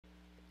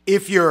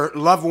If your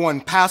loved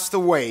one passed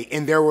away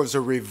and there was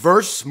a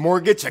reverse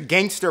mortgage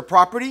against their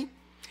property,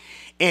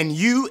 and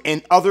you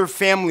and other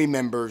family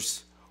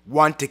members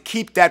want to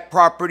keep that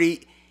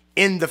property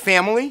in the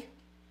family,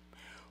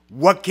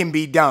 what can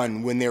be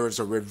done when there is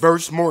a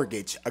reverse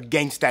mortgage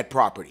against that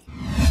property?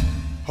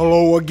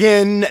 Hello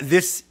again,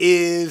 this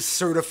is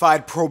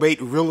Certified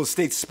Probate Real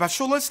Estate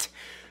Specialist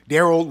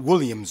Daryl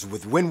Williams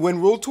with Win-Win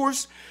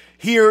Realtors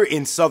here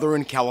in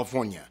Southern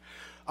California.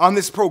 On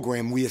this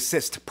program, we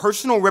assist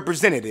personal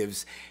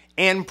representatives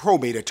and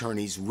probate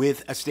attorneys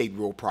with estate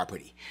real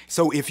property.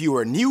 So if you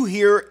are new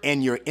here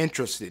and you're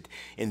interested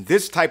in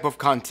this type of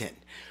content,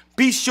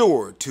 be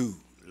sure to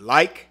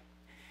like,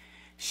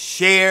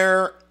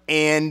 share,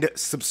 and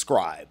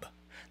subscribe.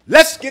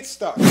 Let's get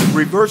started.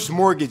 Reverse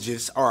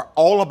mortgages are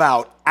all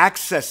about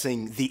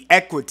accessing the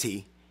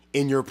equity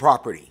in your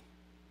property.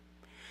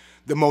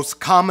 The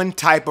most common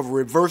type of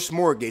reverse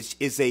mortgage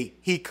is a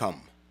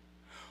HECM,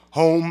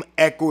 Home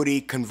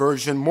Equity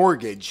Conversion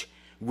Mortgage,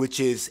 which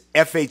is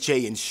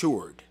FHA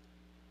insured.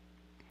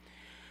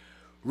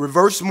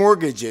 Reverse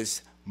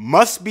mortgages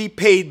must be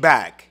paid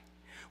back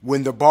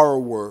when the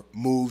borrower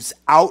moves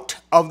out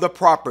of the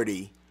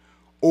property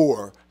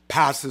or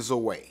passes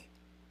away.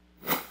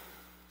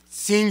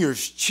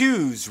 Seniors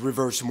choose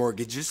reverse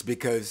mortgages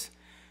because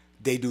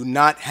they do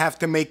not have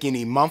to make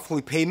any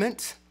monthly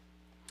payments.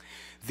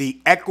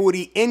 The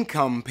equity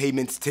income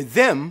payments to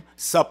them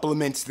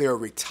supplements their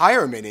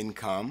retirement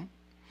income,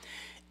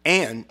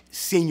 and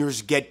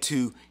seniors get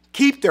to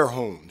keep their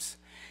homes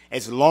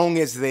as long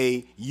as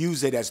they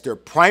use it as their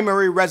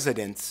primary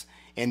residence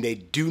and they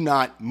do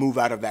not move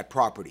out of that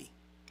property.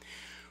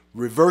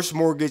 Reverse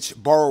mortgage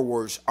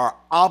borrowers are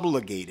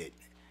obligated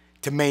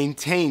to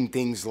maintain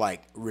things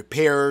like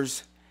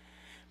repairs,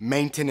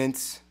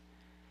 maintenance,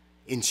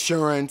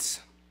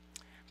 insurance,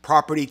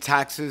 property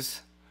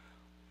taxes,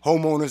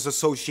 homeowners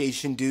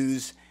association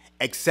dues,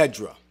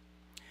 etc.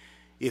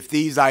 If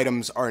these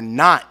items are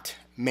not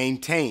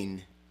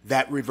maintained,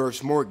 that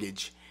reverse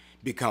mortgage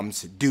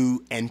becomes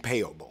due and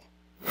payable.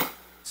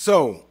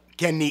 So,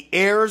 can the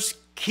heirs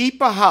keep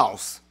a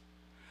house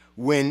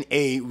when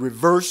a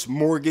reverse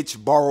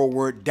mortgage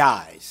borrower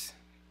dies?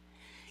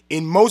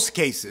 In most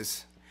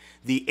cases,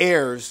 the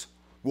heirs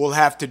will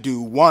have to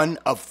do one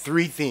of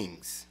three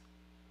things.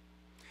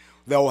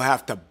 They'll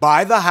have to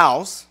buy the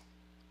house.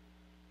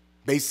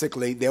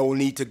 Basically, they will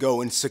need to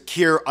go and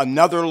secure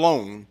another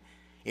loan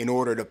in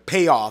order to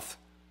pay off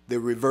the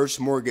reverse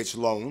mortgage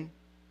loan.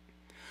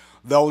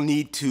 They'll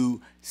need to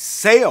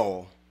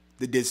sell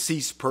the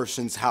deceased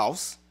person's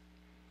house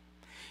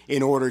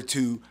in order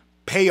to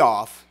pay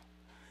off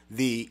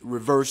the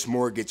reverse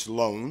mortgage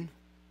loan.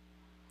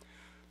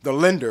 The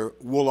lender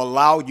will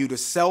allow you to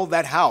sell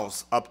that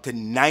house up to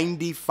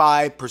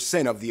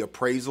 95% of the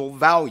appraisal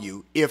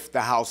value if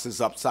the house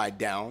is upside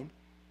down.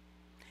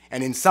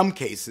 And in some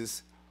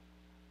cases,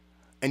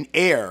 an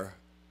heir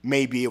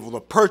may be able to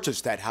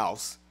purchase that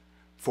house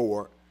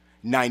for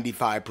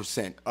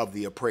 95% of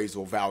the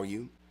appraisal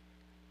value.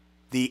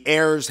 The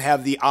heirs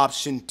have the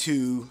option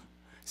to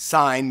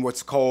sign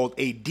what's called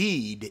a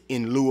deed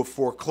in lieu of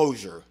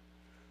foreclosure,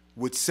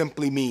 which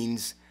simply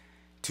means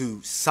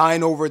to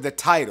sign over the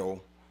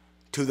title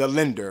to the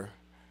lender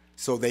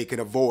so they can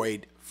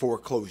avoid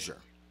foreclosure.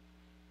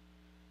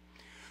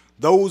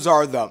 Those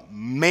are the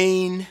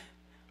main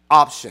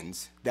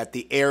options that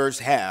the heirs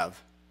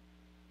have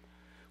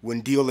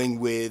when dealing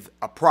with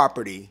a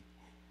property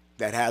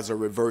that has a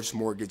reverse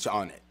mortgage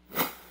on it.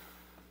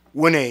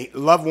 When a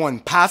loved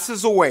one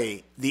passes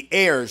away, the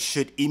heirs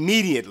should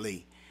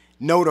immediately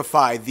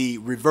notify the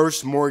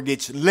reverse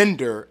mortgage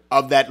lender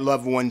of that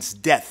loved one's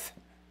death.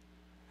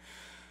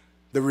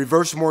 The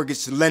reverse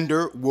mortgage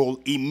lender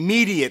will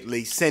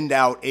immediately send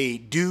out a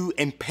due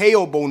and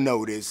payable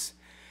notice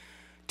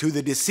to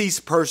the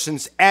deceased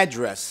person's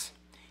address,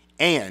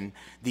 and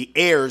the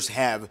heirs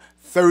have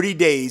 30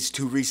 days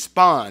to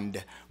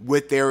respond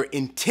with their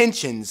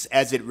intentions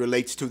as it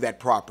relates to that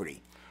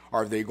property.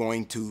 Are they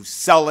going to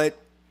sell it?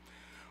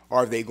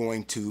 Are they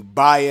going to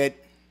buy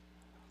it?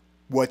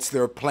 What's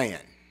their plan?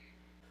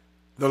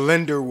 The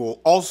lender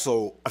will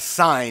also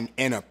assign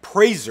an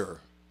appraiser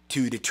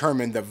to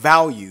determine the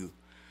value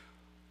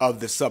of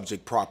the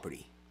subject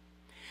property.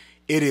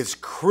 It is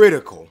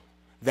critical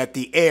that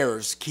the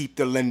heirs keep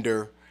the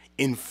lender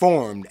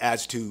informed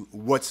as to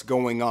what's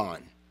going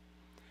on.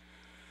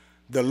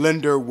 The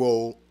lender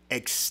will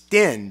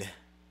extend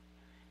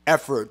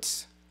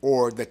efforts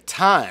or the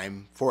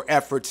time for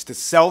efforts to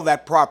sell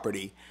that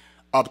property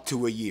up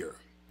to a year.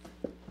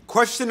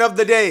 Question of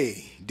the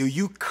day: do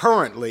you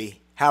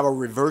currently have a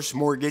reverse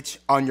mortgage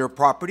on your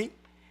property?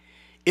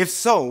 If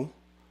so,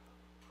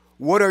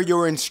 what are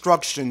your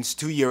instructions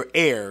to your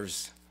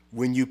heirs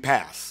when you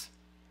pass?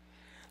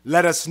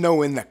 Let us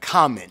know in the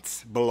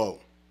comments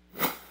below.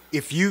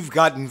 If you've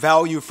gotten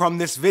value from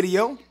this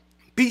video,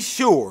 be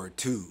sure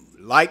to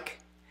like,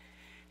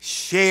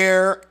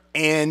 share,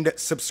 and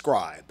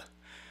subscribe.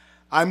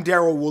 I'm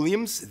Daryl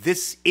Williams.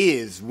 This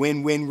is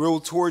Win-Win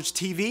Realtors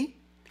TV.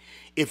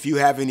 If you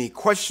have any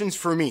questions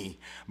for me,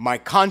 my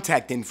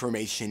contact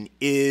information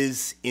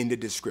is in the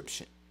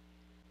description.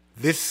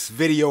 This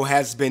video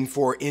has been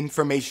for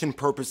information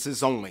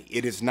purposes only.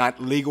 It is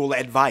not legal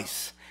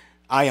advice.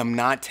 I am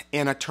not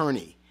an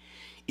attorney.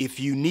 If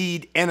you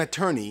need an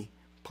attorney,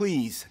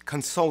 please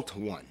consult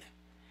one.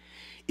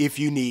 If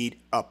you need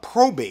a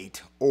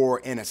probate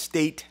or an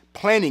estate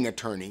planning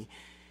attorney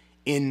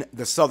in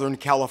the Southern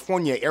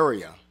California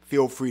area,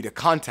 feel free to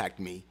contact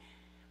me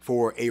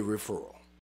for a referral.